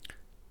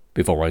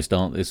Before I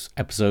start this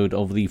episode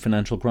of the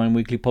Financial Crime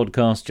Weekly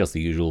podcast, just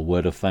the usual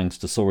word of thanks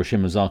to Sora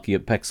Shimazaki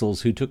at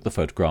Pexels, who took the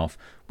photograph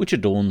which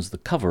adorns the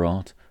cover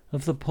art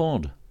of the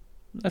pod.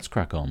 Let's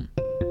crack on.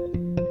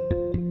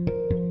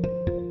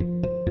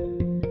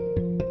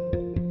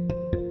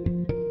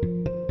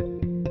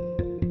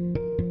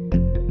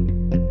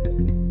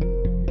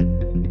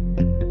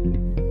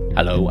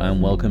 Hello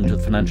and welcome to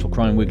the Financial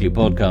Crime Weekly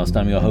podcast.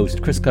 I'm your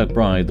host, Chris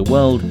Kirkbride. The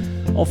world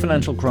of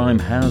financial crime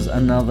has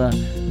another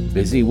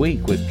busy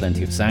week with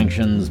plenty of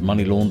sanctions,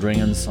 money laundering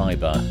and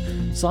cyber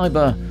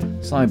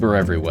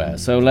everywhere.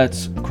 So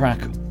let's crack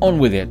on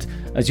with it.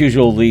 As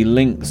usual, the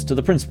links to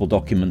the principal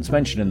documents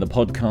mentioned in the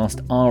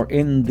podcast are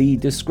in the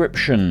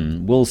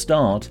description. We'll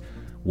start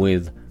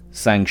with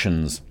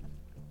sanctions.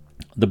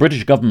 The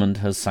British government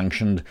has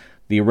sanctioned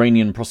the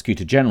Iranian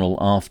Prosecutor General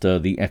after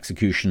the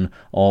execution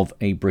of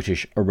a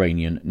British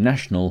Iranian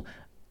national,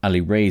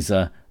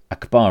 Alireza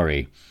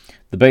Akbari.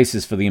 The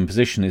basis for the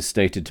imposition is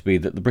stated to be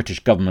that the British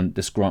government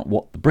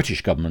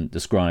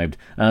described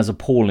as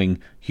appalling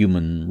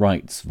human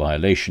rights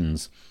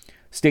violations.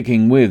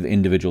 Sticking with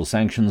individual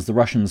sanctions, the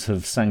Russians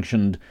have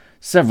sanctioned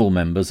several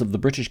members of the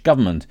British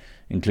government,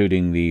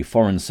 including the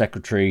Foreign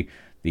Secretary,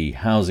 the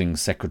Housing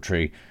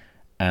Secretary,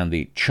 and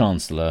the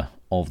Chancellor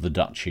of the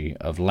Duchy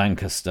of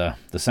Lancaster.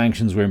 The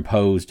sanctions were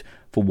imposed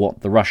for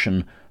what the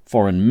Russian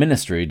Foreign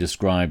Ministry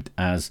described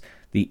as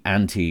the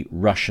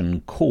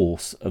anti-Russian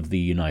course of the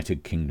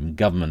United Kingdom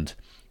government.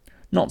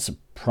 Not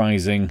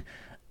surprising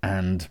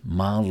and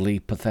mildly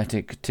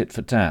pathetic tit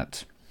for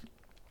tat.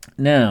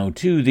 Now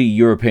to the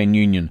European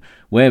Union,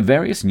 where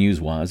various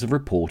newswires have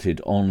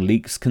reported on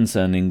leaks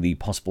concerning the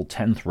possible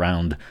 10th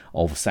round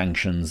of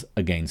sanctions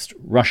against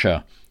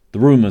Russia. The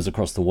rumours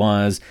across the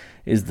wires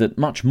is that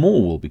much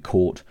more will be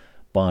caught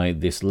by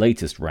this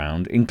latest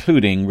round,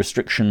 including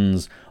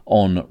restrictions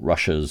on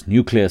Russia's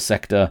nuclear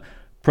sector,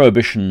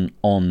 prohibition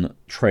on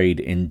trade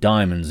in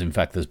diamonds. In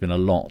fact, there's been a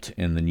lot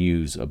in the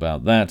news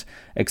about that.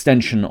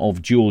 Extension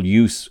of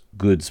dual-use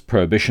goods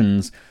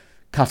prohibitions,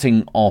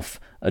 cutting off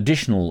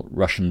additional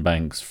Russian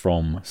banks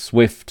from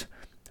SWIFT,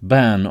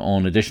 ban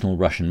on additional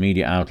Russian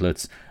media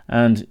outlets,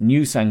 and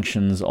new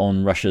sanctions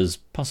on Russia's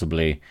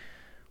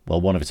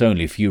one of its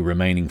only few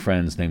remaining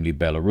friends, namely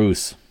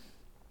Belarus.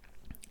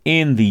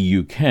 In the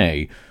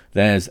UK,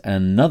 there's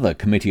another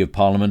committee of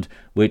Parliament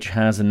which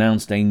has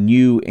announced a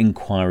new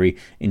inquiry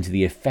into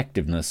the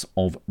effectiveness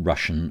of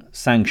Russian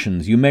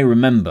sanctions. You may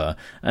remember,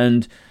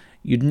 and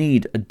you'd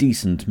need a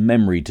decent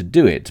memory to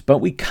do it, but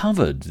we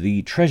covered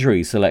the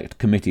Treasury Select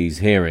Committee's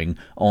hearing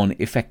on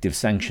effective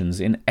sanctions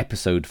in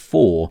episode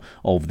 4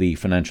 of the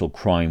Financial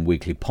Crime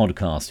Weekly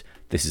podcast.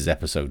 This is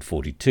episode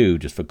 42,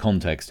 just for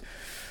context.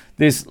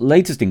 This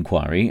latest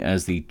inquiry,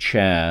 as the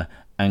chair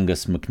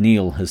Angus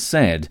MacNeil has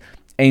said,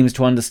 aims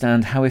to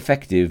understand how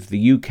effective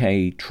the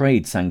UK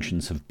trade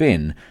sanctions have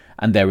been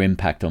and their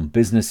impact on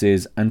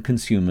businesses and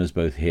consumers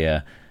both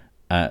here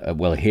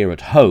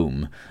at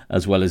home,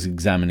 as well as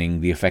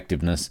examining the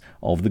effectiveness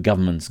of the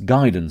government's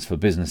guidance for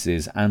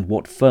businesses and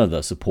what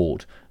further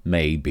support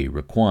may be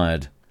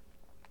required.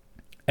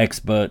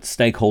 Experts,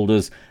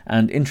 stakeholders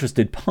and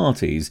interested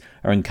parties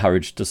are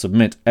encouraged to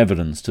submit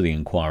evidence to the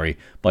inquiry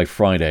by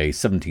Friday,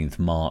 17th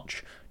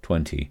March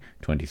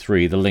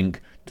 2023. The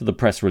link to the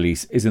press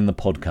release is in the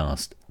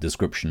podcast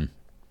description.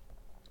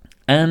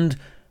 And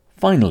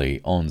finally,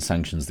 on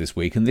sanctions this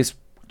week, and this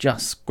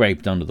just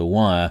scraped under the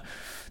wire,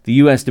 the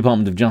US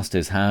Department of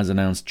Justice has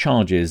announced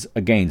charges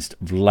against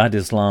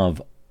Vladislav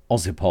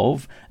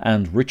Osipov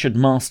and Richard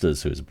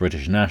Masters, who is a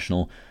British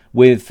national,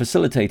 with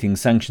facilitating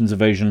sanctions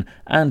evasion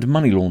and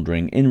money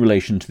laundering in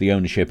relation to the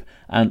ownership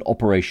and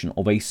operation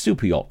of a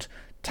superyacht,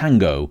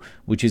 Tango,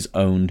 which is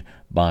owned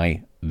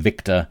by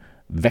Viktor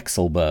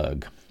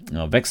Vekselberg.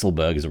 Now,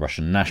 Vekselberg is a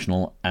Russian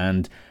national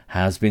and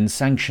has been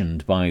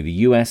sanctioned by the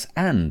US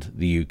and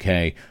the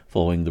UK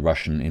following the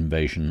Russian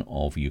invasion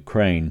of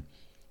Ukraine.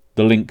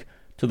 The link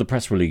to the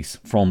press release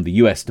from the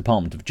US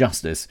Department of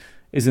Justice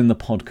is in the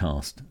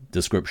podcast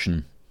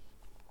description.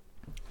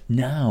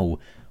 Now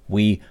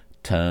we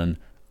turn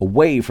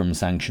away from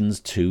sanctions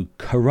to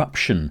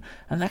corruption.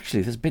 And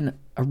actually, there's been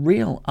a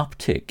real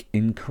uptick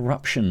in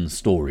corruption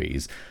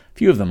stories. A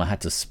few of them I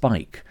had to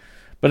spike.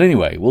 But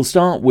anyway, we'll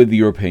start with the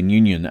European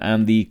Union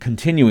and the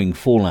continuing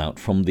fallout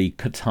from the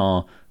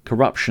Qatar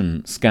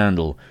corruption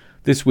scandal.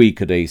 This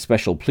week at a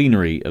special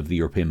plenary of the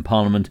European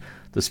Parliament,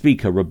 the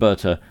Speaker,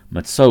 Roberta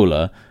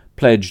Metsola,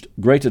 pledged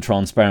greater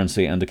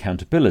transparency and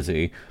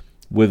accountability,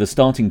 with a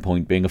starting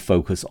point being a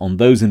focus on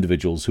those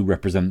individuals who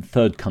represent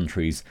third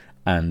countries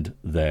and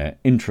their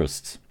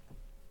interests.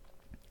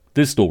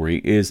 This story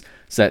is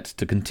set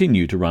to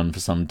continue to run for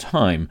some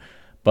time,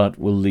 but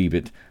we'll leave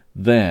it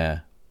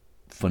there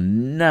for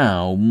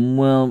now.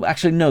 Well,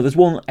 actually, no, there's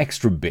one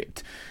extra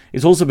bit.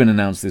 It's also been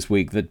announced this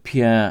week that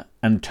Pier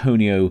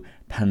Antonio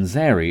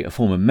Panzeri, a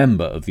former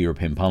member of the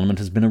European Parliament,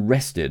 has been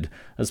arrested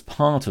as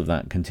part of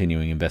that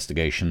continuing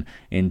investigation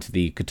into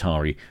the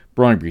Qatari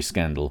bribery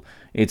scandal.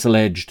 It's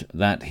alleged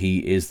that he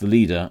is the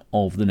leader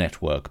of the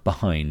network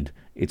behind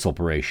its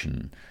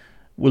operation.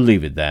 We'll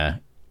leave it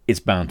there. it's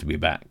bound to be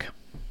back.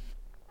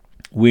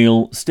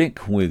 We'll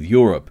stick with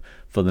Europe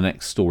for the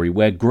next story,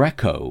 where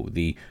Greco,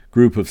 the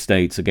group of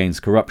states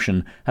against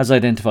corruption, has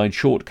identified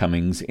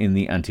shortcomings in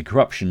the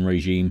anti-corruption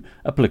regime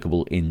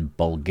applicable in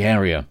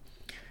Bulgaria.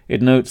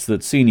 It notes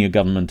that senior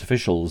government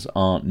officials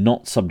are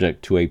not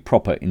subject to a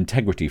proper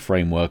integrity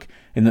framework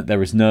in that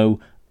there is no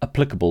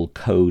applicable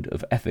code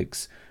of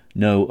ethics,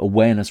 no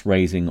awareness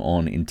raising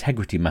on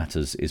integrity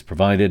matters is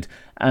provided,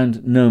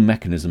 and no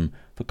mechanism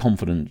for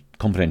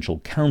confidential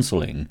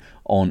counselling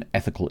on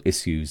ethical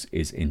issues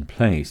is in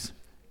place.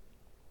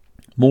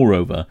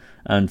 Moreover,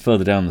 and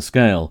further down the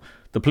scale,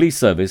 the police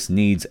service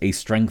needs a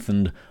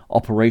strengthened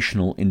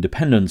operational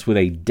independence with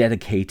a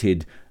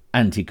dedicated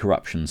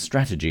anti-corruption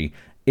strategy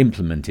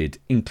implemented,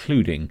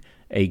 including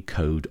a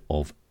code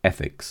of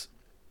ethics.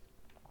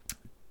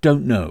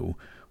 Don't know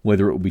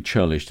whether it would be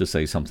churlish to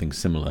say something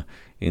similar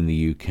in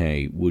the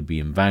UK would be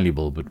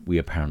invaluable, but we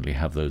apparently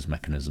have those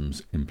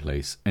mechanisms in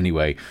place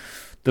anyway.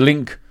 The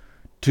link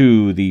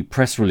to the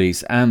press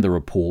release and the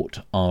report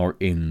are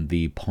in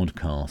the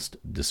podcast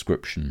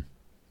description.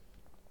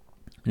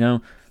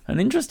 Now, an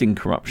interesting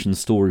corruption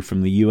story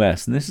from the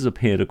US, and this has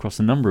appeared across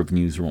a number of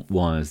news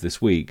wires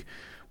this week,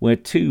 where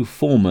two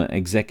former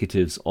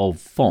executives of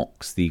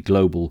Fox, the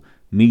global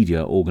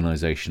media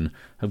organisation,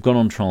 have gone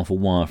on trial for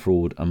wire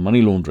fraud and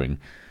money laundering.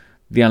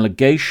 The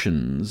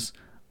allegations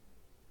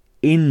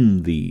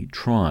in the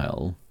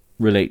trial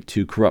relate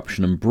to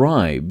corruption and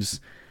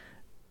bribes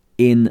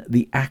in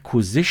the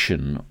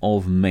acquisition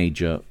of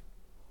major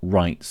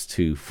rights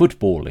to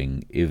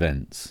footballing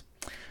events.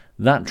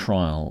 That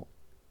trial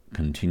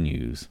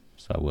continues,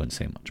 so I won't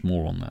say much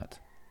more on that.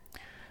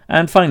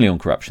 And finally on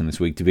corruption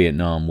this week to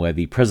Vietnam, where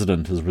the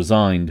president has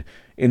resigned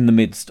in the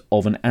midst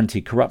of an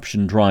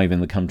anti-corruption drive in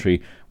the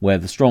country, where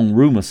the strong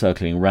rumour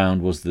circling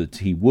around was that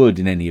he would,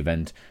 in any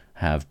event,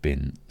 have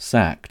been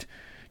sacked.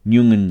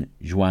 Nguyen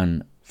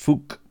Xuan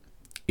Phuc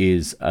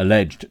is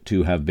alleged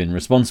to have been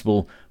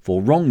responsible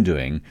for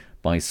wrongdoing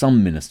by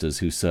some ministers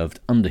who served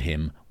under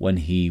him when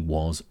he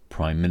was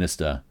Prime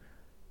Minister.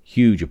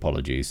 Huge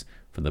apologies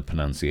for the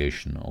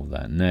pronunciation of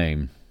that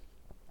name.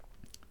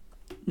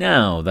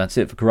 Now, that's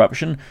it for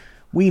corruption.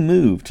 We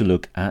move to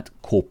look at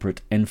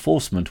corporate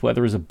enforcement, where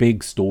there is a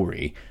big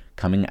story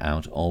coming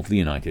out of the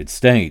United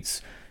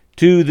States,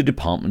 to the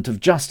Department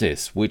of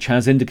Justice, which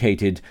has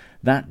indicated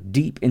that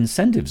deep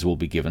incentives will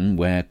be given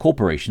where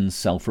corporations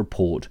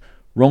self-report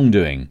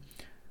wrongdoing.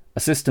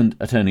 Assistant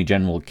Attorney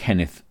General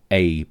Kenneth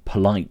A.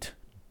 Polite,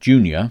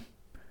 Jr.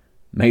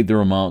 made the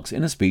remarks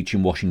in a speech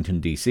in Washington,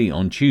 D.C.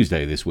 on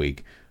Tuesday this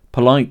week.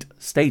 Polite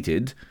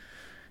stated,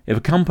 "If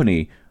a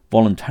company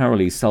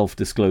voluntarily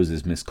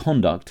self-discloses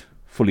misconduct,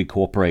 fully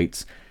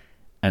cooperates,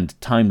 and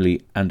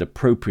timely and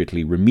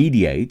appropriately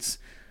remediates,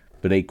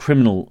 but a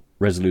criminal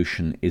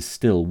resolution is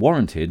still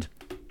warranted,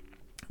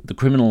 the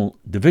criminal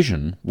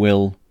division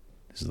will,"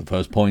 this is the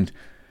first point,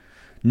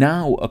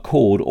 "now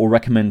accord or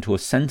recommend to a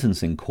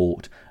sentencing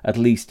court at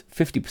least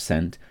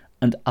 50%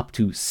 and up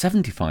to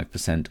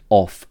 75%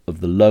 off of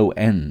the low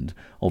end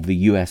of the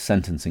US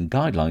sentencing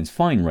guidelines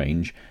fine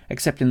range,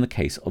 except in the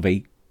case of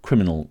a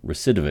criminal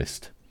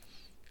recidivist.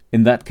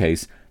 In that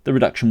case, the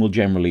reduction will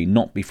generally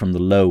not be from the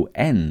low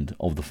end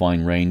of the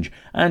fine range,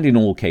 and in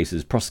all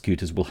cases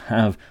prosecutors will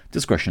have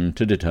discretion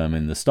to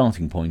determine the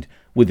starting point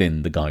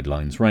within the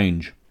guidelines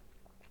range.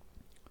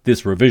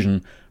 This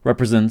revision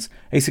represents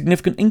a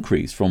significant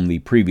increase from the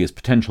previous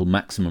potential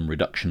maximum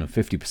reduction of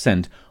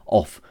 50%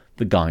 off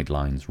the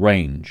guidelines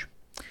range.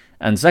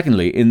 And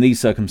secondly, in these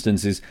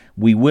circumstances,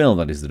 we will,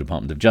 that is the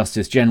Department of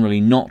Justice,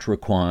 generally not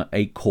require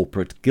a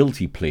corporate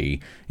guilty plea,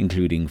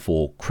 including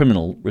for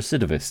criminal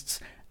recidivists,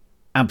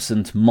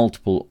 absent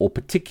multiple or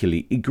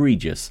particularly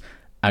egregious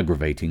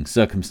aggravating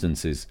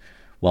circumstances,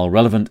 while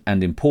relevant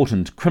and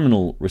important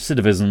criminal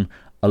recidivism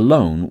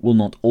alone will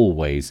not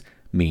always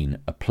mean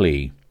a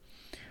plea.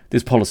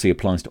 This policy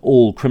applies to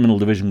all criminal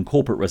division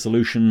corporate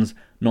resolutions,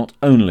 not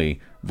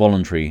only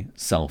voluntary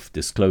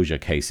self-disclosure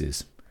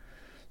cases."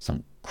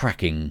 Some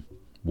cracking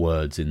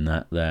words in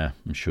that there,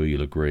 I'm sure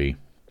you'll agree.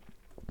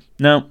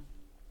 Now,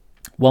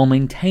 while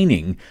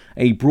maintaining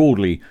a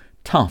broadly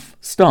tough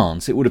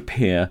stance, it would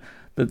appear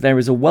that there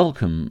is a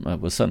welcome,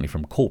 certainly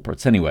from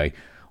corporates anyway,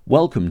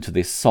 welcome to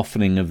this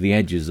softening of the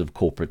edges of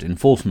corporate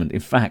enforcement. In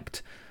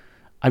fact,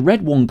 I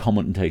read one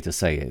commentator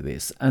say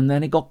this, and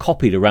then it got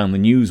copied around the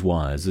news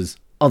wires as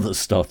others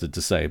started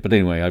to say it. But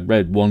anyway, I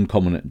read one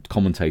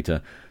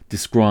commentator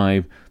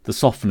describe the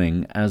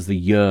softening as the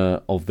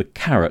year of the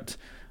carrot,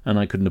 and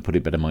I couldn't have put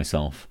it better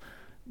myself.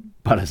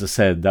 But as I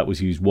said, that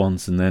was used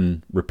once and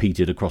then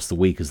repeated across the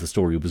week as the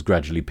story was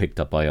gradually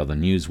picked up by other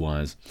news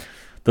wires.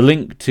 The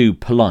link to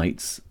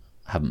Polite's,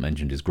 I haven't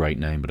mentioned his great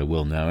name, but I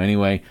will now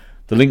anyway,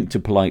 the link to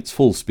Polite's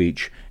full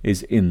speech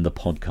is in the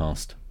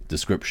podcast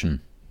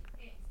description.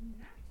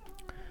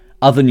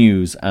 Other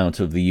news out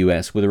of the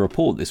US with a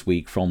report this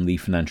week from the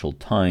Financial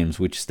Times,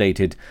 which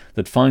stated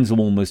that fines of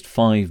almost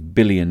 $5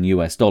 billion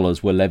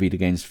were levied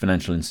against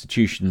financial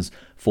institutions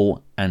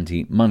for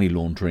anti-money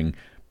laundering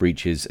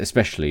breaches,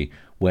 especially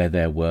where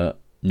there were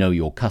know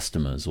your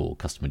customers or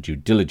customer due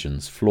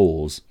diligence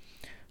flaws.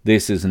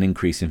 This is an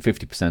increase in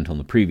 50% on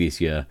the previous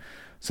year.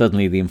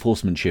 Certainly the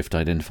enforcement shift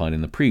identified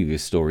in the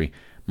previous story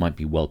might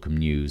be welcome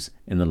news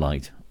in the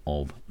light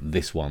of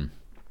this one.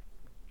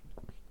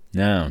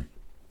 Now,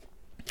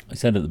 I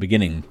said at the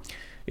beginning,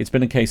 it's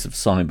been a case of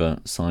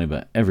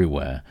cyber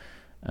everywhere,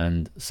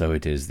 and so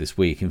it is this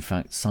week. In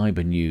fact,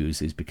 cyber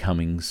news is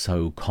becoming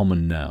so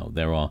common now.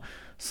 There are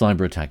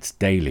cyber attacks,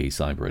 daily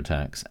cyber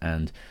attacks,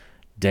 and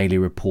daily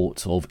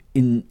reports of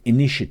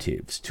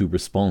initiatives to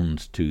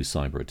respond to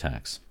cyber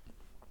attacks.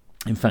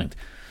 In fact,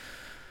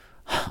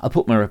 I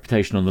put my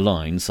reputation on the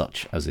line,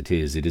 such as it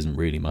isn't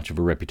really much of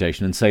a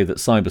reputation, and say that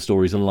cyber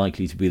stories are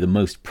likely to be the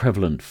most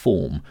prevalent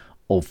form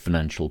of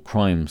financial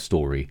crime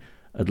story,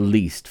 at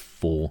least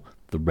for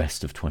the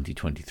rest of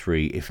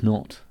 2023, if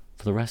not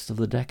for the rest of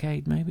the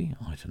decade, maybe?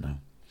 I don't know.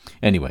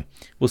 Anyway,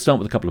 we'll start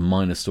with a couple of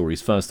minor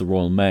stories. First, the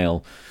Royal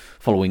Mail,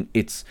 following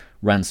its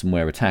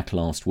ransomware attack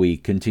last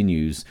week,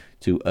 continues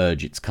to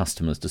urge its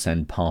customers to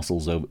send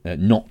parcels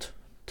not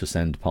to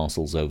send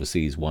parcels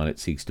overseas while it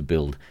seeks to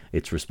build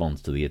its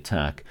response to the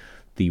attack.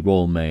 The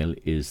Royal Mail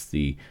is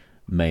the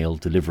mail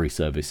delivery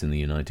service in the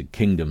United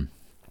Kingdom.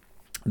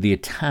 The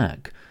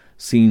attack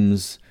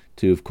seems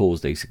to have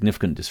caused a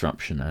significant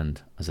disruption,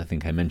 and as I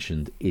think I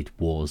mentioned, it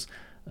was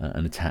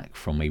an attack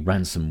from a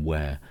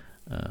ransomware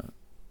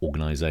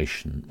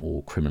organisation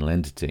or criminal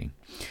entity.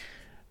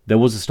 There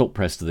was a stop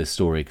press to this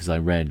story because I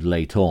read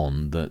late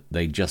on that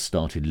they just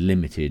started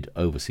limited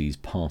overseas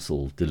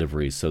parcel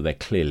deliveries, so they're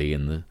clearly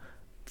in the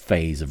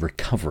phase of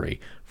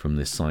recovery from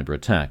this cyber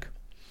attack.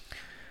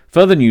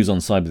 Further news on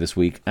cyber this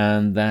week,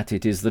 and that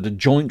it is that a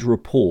joint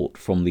report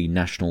from the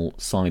National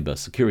Cyber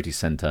Security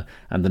Centre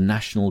and the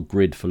National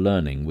Grid for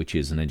Learning, which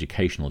is an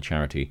educational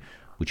charity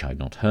which I'd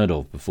not heard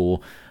of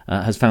before,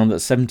 has found that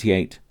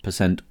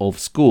 78% of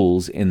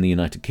schools in the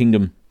United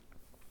Kingdom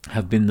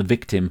have been the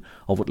victim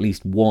of at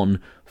least one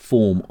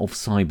form of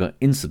cyber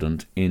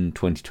incident in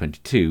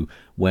 2022,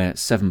 where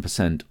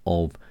 7%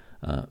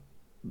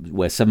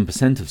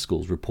 of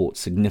schools report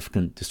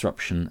significant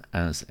disruption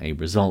as a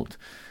result.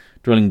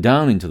 Drilling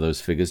down into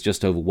those figures,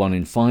 just over 1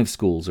 in 5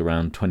 schools,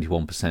 around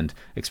 21%,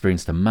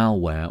 experienced a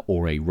malware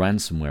or a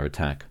ransomware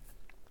attack,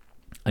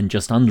 and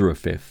just under a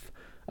fifth,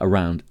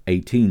 around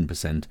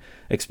 18%,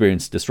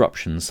 experienced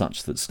disruption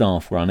such that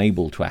staff were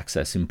unable to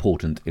access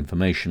important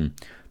information.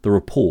 The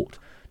report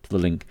to the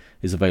link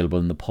is available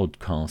in the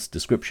podcast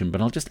description,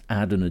 but I'll just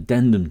add an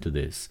addendum to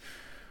this.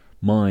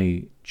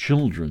 My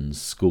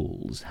children's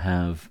schools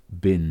have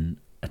been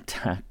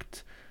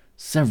attacked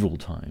several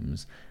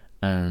times,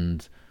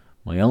 and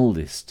my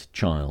eldest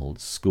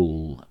child's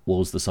school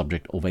was the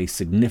subject of a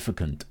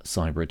significant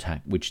cyber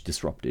attack which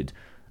disrupted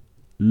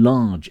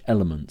large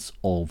elements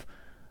of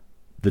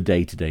the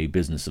day-to-day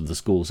business of the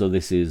school. So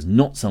this is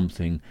not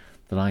something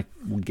that I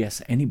would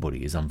guess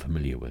anybody is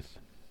unfamiliar with.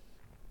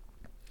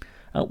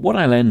 What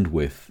I'll end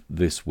with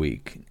this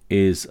week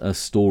is a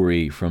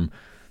story from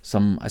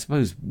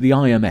the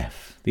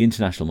IMF, the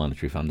International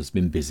Monetary Fund, has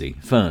been busy.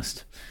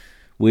 First,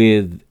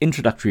 with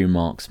introductory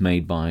remarks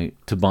made by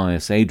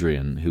Tobias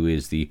Adrian, who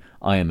is the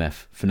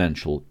IMF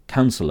Financial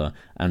Counsellor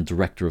and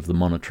Director of the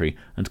Monetary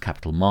and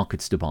Capital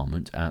Markets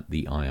Department at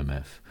the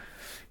IMF.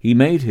 He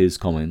made his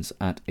comments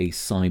at a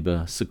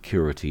cyber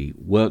security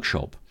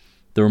workshop.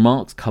 The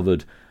remarks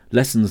covered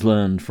lessons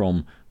learned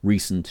from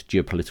recent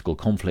geopolitical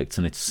conflicts,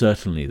 and it's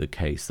certainly the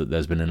case that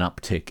there's been an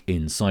uptick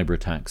in cyber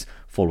attacks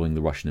following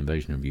the Russian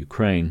invasion of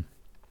Ukraine,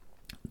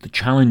 the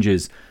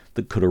challenges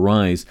that could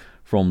arise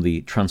from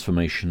the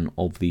transformation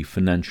of the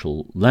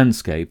financial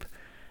landscape,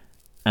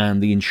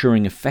 and the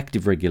ensuring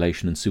effective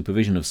regulation and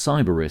supervision of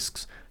cyber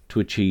risks to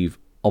achieve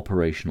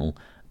operational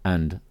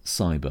and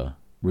cyber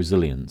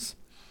resilience.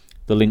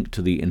 The link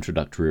to the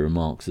introductory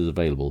remarks is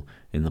available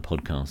in the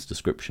podcast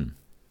description.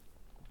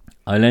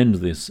 I'll end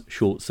this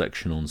short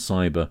section on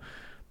cyber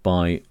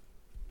by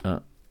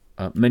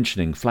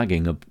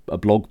flagging a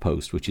blog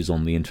post which is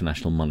on the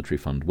International Monetary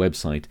Fund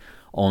website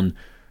on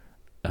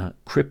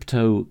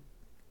crypto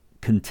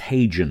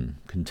contagion,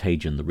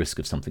 the risk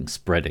of something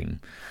spreading.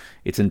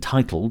 It's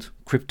entitled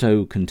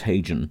Crypto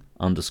Contagion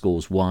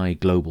underscores why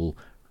global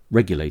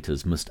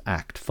regulators must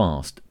act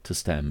fast to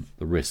stem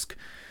the risk.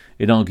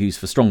 It argues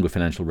for stronger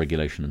financial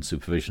regulation and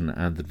supervision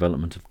and the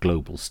development of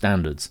global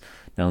standards.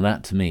 Now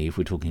that, to me, if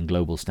we're talking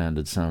global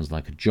standards, sounds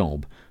like a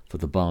job for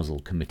the Basel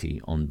Committee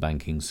on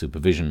Banking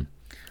Supervision.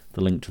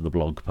 The link to the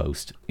blog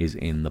post is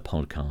in the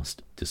podcast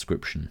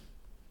description.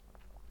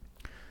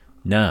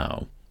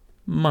 Now,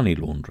 money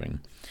laundering.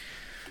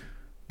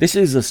 This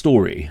is a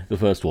story, the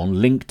first one,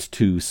 linked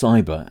to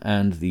cyber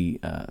and the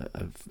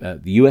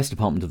US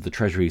Department of the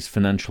Treasury's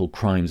Financial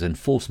Crimes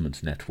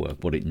Enforcement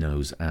Network, what it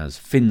knows as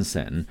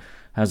FinCEN,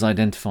 has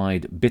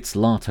identified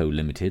Bitslato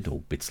Limited,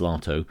 or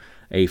Bitslato,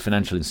 a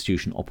financial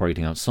institution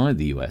operating outside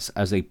the US,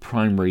 as a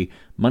primary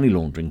money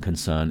laundering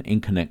concern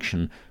in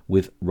connection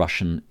with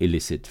Russian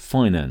illicit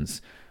finance.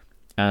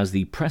 As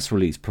the press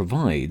release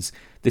provides,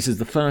 this is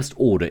the first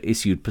order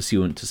issued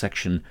pursuant to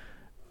Section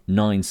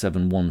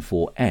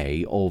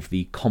 9714A of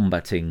the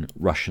Combating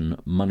Russian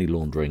Money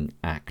Laundering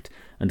Act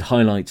and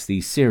highlights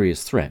the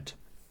serious threat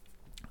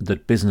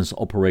that business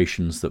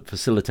operations that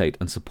facilitate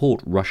and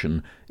support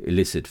Russian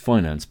illicit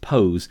finance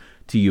pose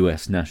to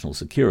US national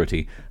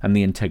security and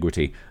the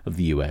integrity of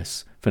the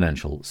US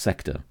financial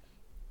sector.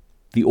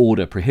 The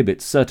order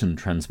prohibits certain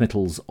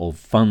transmittals of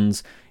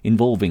funds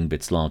involving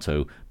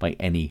Bitzlato by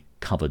any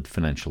covered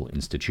financial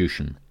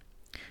institution.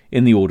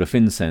 In the order,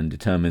 FinCEN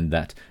determined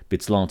that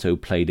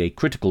Bitzlato played a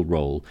critical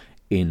role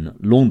in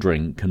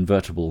laundering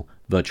convertible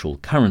virtual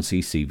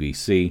currency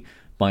 (CVC)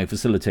 by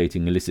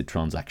facilitating illicit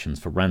transactions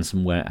for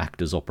ransomware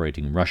actors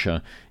operating in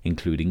Russia,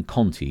 including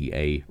Conti,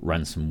 a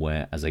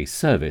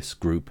ransomware-as-a-service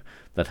group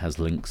that has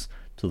links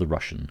to the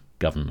Russian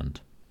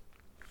government.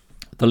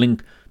 The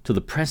link to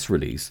the press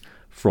release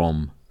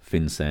from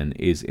FinCEN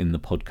is in the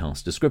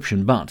podcast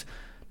description, but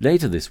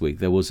later this week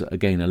there was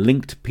again a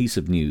linked piece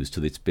of news to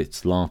this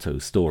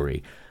Bitzlato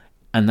story,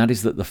 and that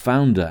is that the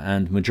founder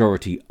and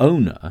majority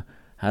owner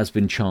has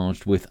been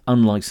charged with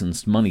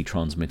unlicensed money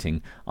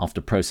transmitting after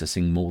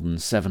processing more than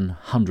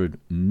 $700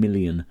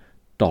 million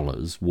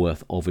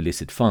worth of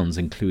illicit funds,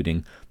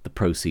 including the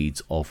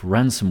proceeds of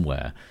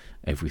ransomware.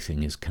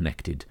 Everything is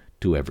connected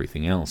to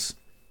everything else.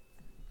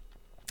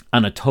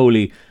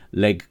 Anatoly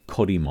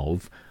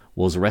Legkodimov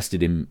was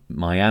arrested in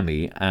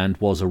Miami and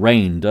was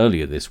arraigned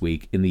earlier this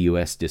week in the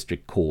U.S.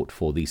 District Court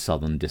for the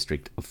Southern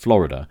District of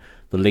Florida.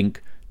 The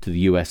link to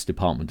the U.S.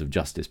 Department of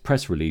Justice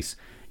press release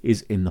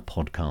is in the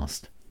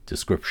podcast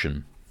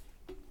description.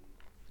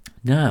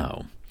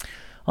 Now,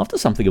 after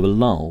something of a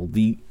lull,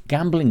 the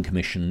Gambling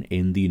Commission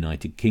in the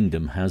United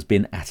Kingdom has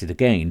been at it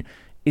again,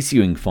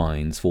 issuing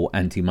fines for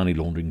anti-money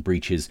laundering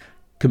breaches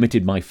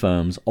committed by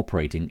firms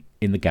operating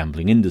in the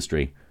gambling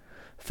industry.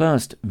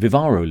 First,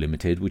 Vivaro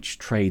Limited, which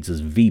trades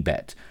as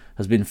VBet,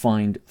 has been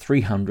fined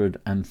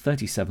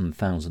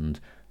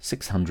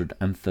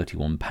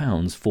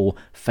 £337,631 for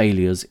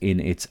failures in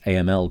its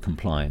AML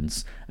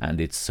compliance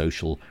and its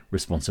social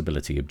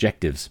responsibility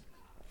objectives.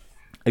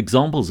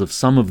 Examples of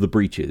some of the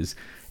breaches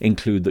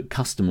include that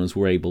customers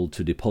were able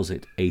to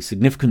deposit a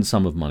significant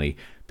sum of money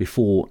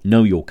before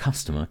Know Your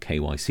Customer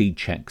 (KYC)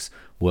 checks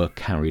were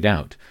carried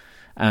out,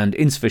 and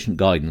insufficient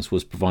guidance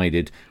was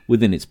provided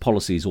within its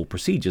policies or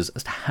procedures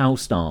as to how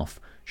staff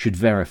should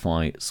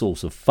verify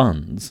source of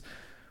funds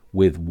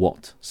with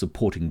what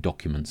supporting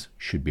documents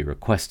should be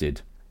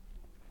requested.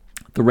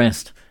 The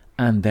rest,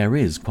 and there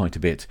is quite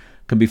a bit,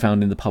 can be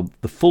found in the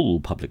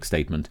full public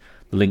statement,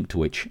 the link to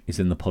which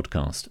is in the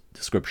podcast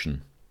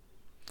description.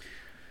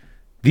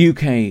 The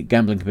UK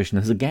Gambling Commission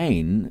has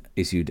again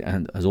issued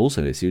and has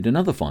also issued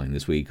another fine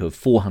this week of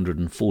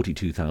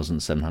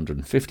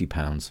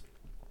 £442,750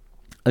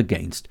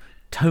 against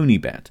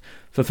TonyBet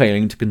for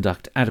failing to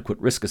conduct adequate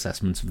risk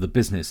assessments of the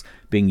business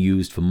being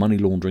used for money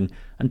laundering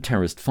and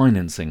terrorist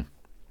financing,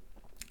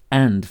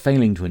 and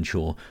failing to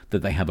ensure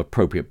that they have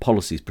appropriate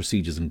policies,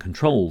 procedures and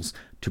controls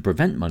to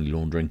prevent money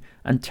laundering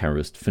and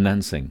terrorist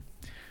financing.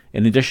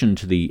 In addition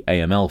to the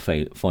AML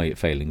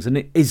failings, and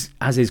it is,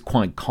 as is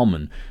quite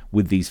common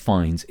with these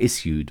fines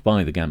issued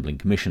by the Gambling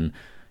Commission,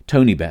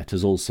 TonyBet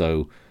has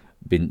also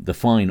been. The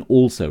fine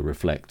also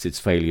reflects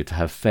its failure to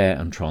have fair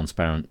and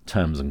transparent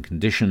terms and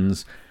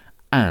conditions,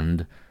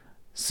 and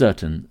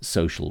certain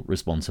social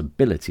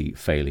responsibility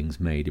failings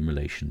made in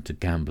relation to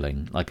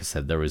gambling. Like I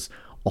said, there is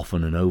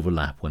often an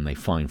overlap. When they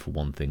fine for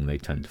one thing, they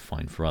tend to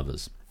fine for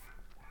others.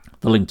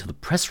 The link to the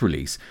press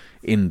release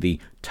in the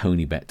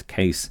TonyBet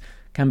case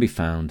can be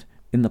found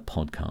in the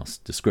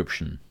podcast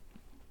description.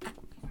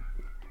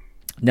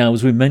 Now,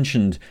 as we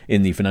mentioned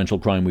in the Financial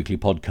Crime Weekly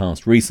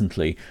podcast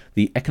recently,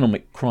 the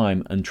Economic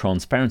Crime and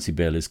Transparency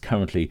Bill is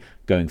currently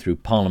going through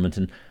Parliament,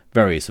 and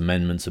various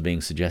amendments are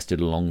being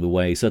suggested along the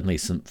way. Certainly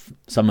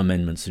some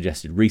amendments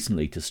suggested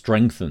recently to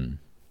strengthen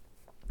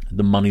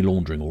the money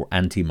laundering or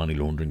anti-money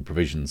laundering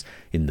provisions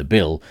in the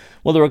bill.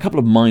 Well, there are a couple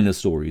of minor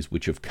stories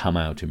which have come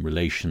out in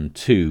relation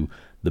to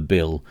the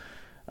bill.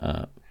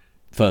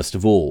 First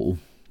of all,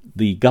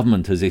 the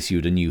government has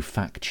issued a new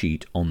fact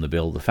sheet on the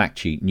bill. The fact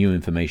sheet, new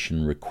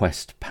information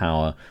request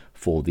power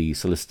for the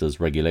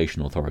Solicitors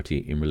Regulation Authority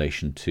in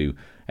relation to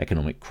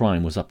economic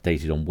crime, was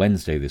updated on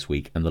Wednesday this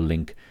week, and the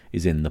link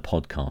is in the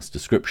podcast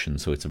description.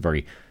 So it's a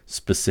very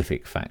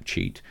specific fact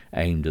sheet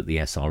aimed at the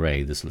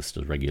SRA, the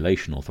Solicitors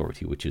Regulation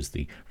Authority, which is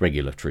the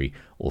regulatory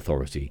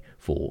authority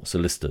for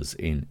solicitors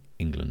in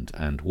England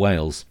and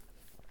Wales.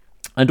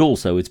 And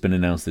also, it's been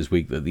announced this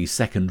week that the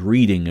second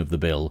reading of the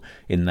bill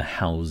in the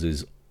House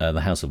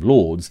of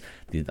Lords,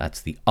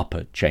 that's the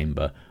upper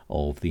chamber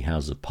of the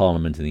House of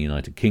Parliament in the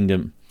United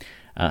Kingdom,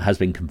 has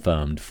been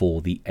confirmed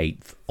for the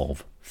 8th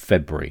of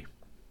February.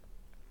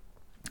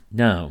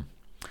 Now,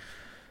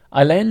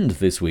 I'll end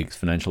this week's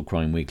Financial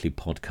Crime Weekly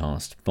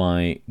podcast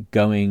by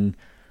taking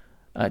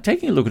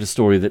a look at a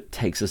story that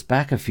takes us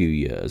back a few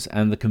years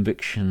and the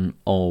conviction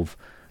of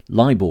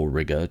LIBOR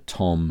rigger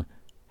Tom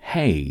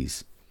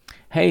Hayes.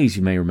 Hayes,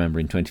 you may remember,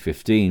 in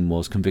 2015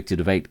 was convicted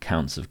of 8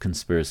 counts of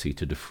conspiracy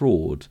to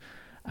defraud,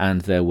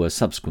 and there were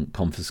subsequent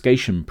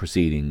confiscation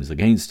proceedings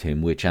against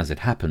him, which, as it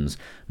happens,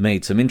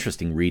 made some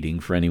interesting reading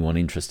for anyone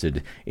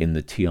interested in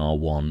the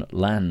TR1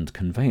 land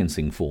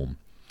conveyancing form.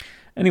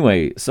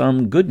 Anyway,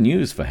 some good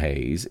news for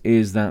Hayes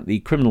is that the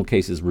Criminal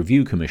Cases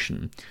Review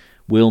Commission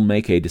will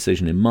make a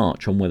decision in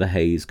March on whether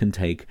Hayes can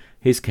take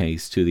his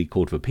case to the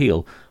Court of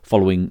Appeal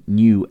following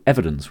new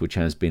evidence which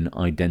has been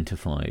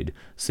identified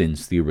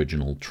since the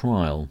original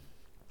trial.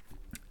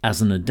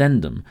 As an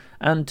addendum,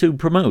 and to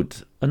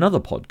promote another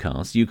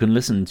podcast, you can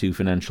listen to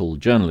financial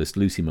journalist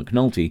Lucy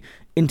McNulty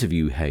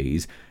interview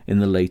Hayes in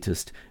the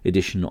latest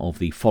edition of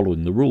the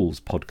Following the Rules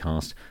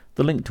podcast,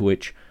 the link to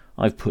which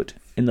I've put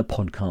in the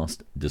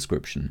podcast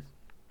description.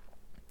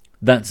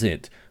 That's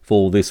it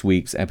for this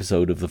week's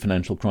episode of the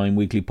Financial Crime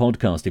Weekly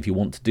podcast. If you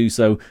want to do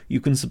so, you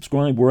can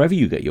subscribe wherever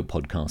you get your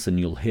podcasts, and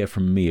you'll hear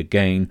from me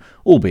again,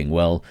 all being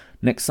well,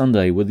 next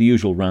Sunday with the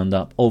usual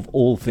roundup of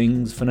all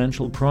things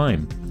financial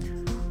crime.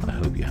 I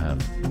hope you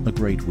have a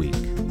great week.